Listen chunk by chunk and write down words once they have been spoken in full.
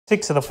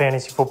Six of the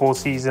fantasy football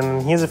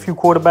season. Here's a few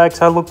quarterbacks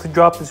I look to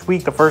drop this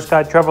week. The first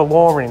guy, Trevor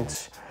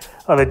Lawrence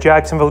of the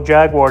Jacksonville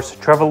Jaguars.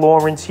 Trevor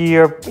Lawrence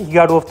here, he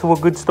got off to a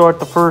good start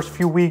the first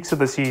few weeks of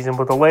the season,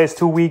 but the last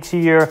 2 weeks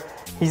here,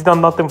 he's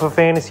done nothing for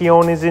fantasy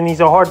owners, and he's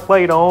a hard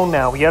player to own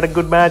now. He had a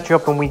good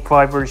matchup in Week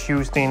 5 versus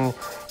Houston.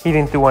 He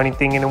didn't do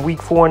anything. And in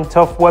Week 4, in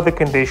tough weather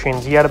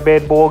conditions, he had a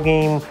bad ball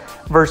game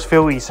versus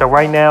Philly. So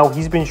right now,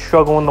 he's been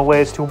struggling the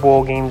last 2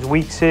 ball games.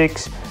 Week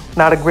 6,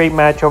 not a great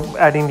matchup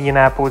at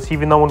Indianapolis,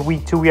 even though in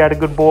Week 2 he had a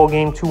good ball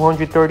game,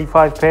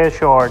 235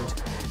 pass yards,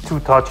 2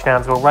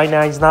 touchdowns. But right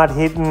now, he's not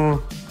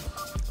hitting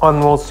on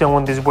all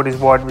cylinders with his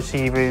wide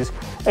receivers.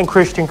 And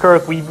Christian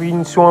Kirk, we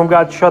even saw him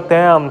got shut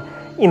down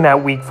in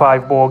that Week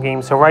 5 ball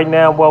game. So right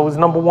now, well, his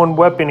number one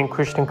weapon in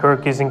Christian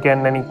Kirk isn't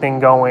getting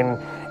anything going,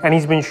 and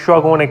he's been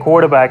struggling at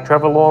quarterback.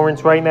 Trevor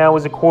Lawrence right now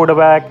is a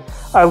quarterback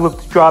I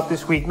look to drop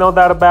this week. No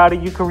doubt about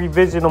it. You can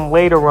revisit him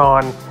later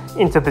on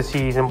into the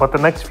season, but the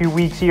next few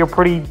weeks here,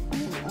 pretty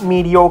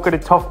mediocre to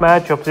tough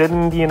matchups at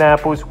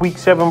Indianapolis. Week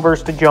 7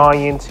 versus the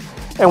Giants,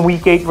 and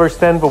Week 8 versus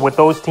Denver, with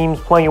those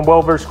teams playing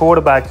well versus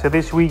quarterbacks. So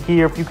this week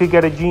here, if you could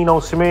get a Geno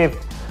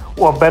Smith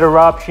or a better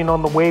option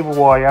on the waiver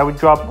wire, I would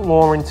drop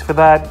Lawrence for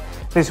that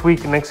this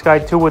week. The next guy,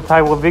 Tua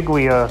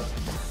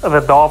Tagovailoa of the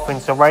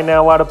Dolphins. So right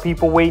now, a lot of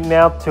people waiting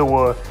out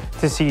to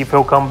see if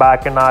he'll come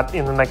back or not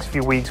in the next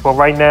few weeks. But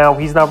right now,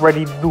 he's not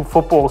ready to do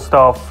football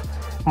stuff.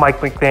 Mike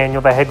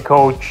McDaniel, the head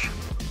coach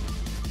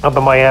of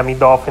the Miami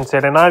Dolphins,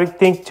 said, and I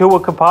think Tua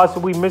could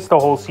possibly miss the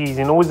whole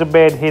season. It was a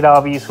bad hit,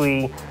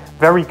 obviously.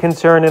 Very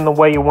concerned in the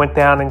way it went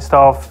down and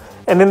stuff.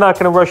 And they're not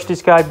going to rush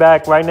this guy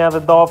back. Right now, the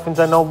Dolphins,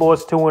 I know,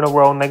 lost 2 in a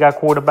row, and they got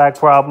quarterback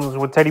problems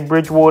with Teddy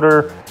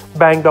Bridgewater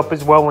banged up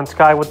as well, and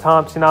Skylar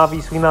Thompson,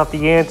 obviously not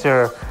the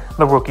answer,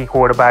 the rookie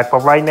quarterback.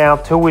 But right now,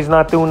 Tua is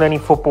not doing any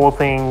football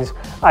things.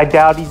 I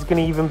doubt he's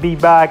going to even be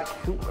back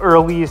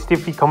earliest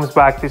if he comes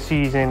back this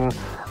season.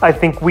 I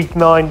think Week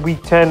 9,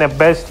 Week 10 at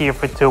best here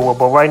for Tua.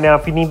 But right now,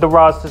 if you need the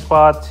roster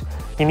spots,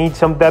 you need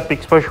some depth,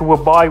 especially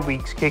with bye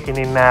weeks kicking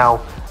in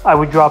now, I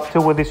would drop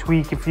Tua this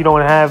week if you don't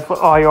have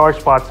IR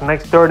spots. The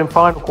next third and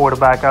final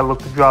quarterback I look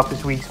to drop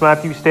this week is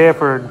Matthew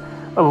Stafford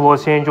of the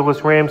Los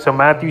Angeles Rams. So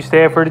Matthew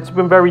Stafford, it's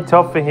been very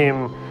tough for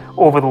him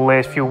over the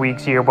last few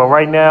weeks here. But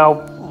right now,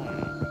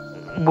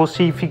 we'll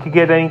see if he could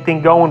get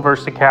anything going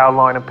versus the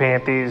Carolina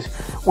Panthers,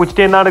 which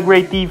they're not a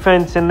great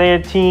defense, and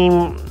their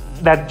team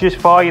that just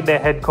fired their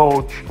head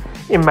coach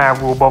in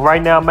Matt Rule. But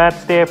right now, Matt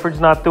Stafford's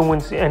not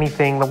doing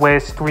anything the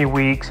last 3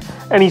 weeks,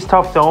 and he's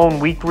tough to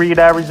own. Week 3 at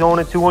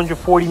Arizona,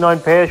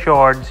 249 pass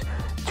yards,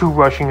 2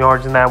 rushing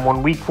yards in that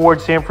one. Week 4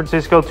 at San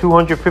Francisco,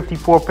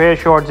 254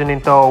 pass yards in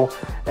Into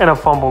and a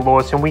fumble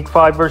loss. In Week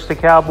 5 versus the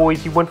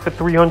Cowboys, he went for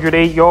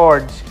 308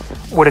 yards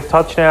with a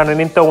touchdown and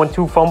Into and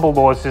 2 fumble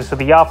losses. So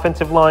the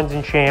offensive line's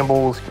in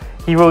shambles.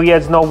 He really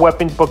has no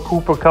weapons but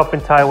Cooper Kupp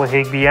and Tyler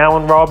Higbee.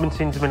 Allen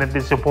Robinson's been a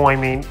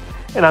disappointment,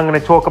 and I'm going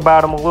to talk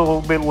about him a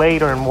little bit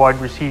later in wide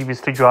receivers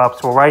to drop.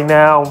 So right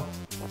now,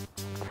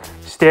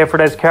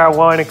 Stafford has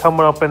Carolina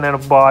coming up and then a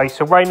bye.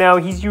 So right now,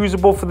 he's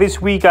usable for this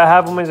week. I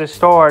have him as a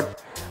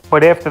start.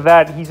 But after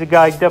that, he's a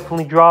guy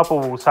definitely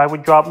droppable. So I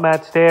would drop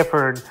Matt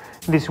Stafford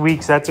this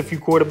week. So that's a few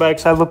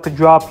quarterbacks I look to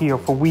drop here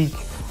for Week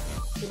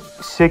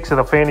 6 of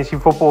the fantasy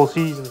football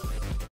season.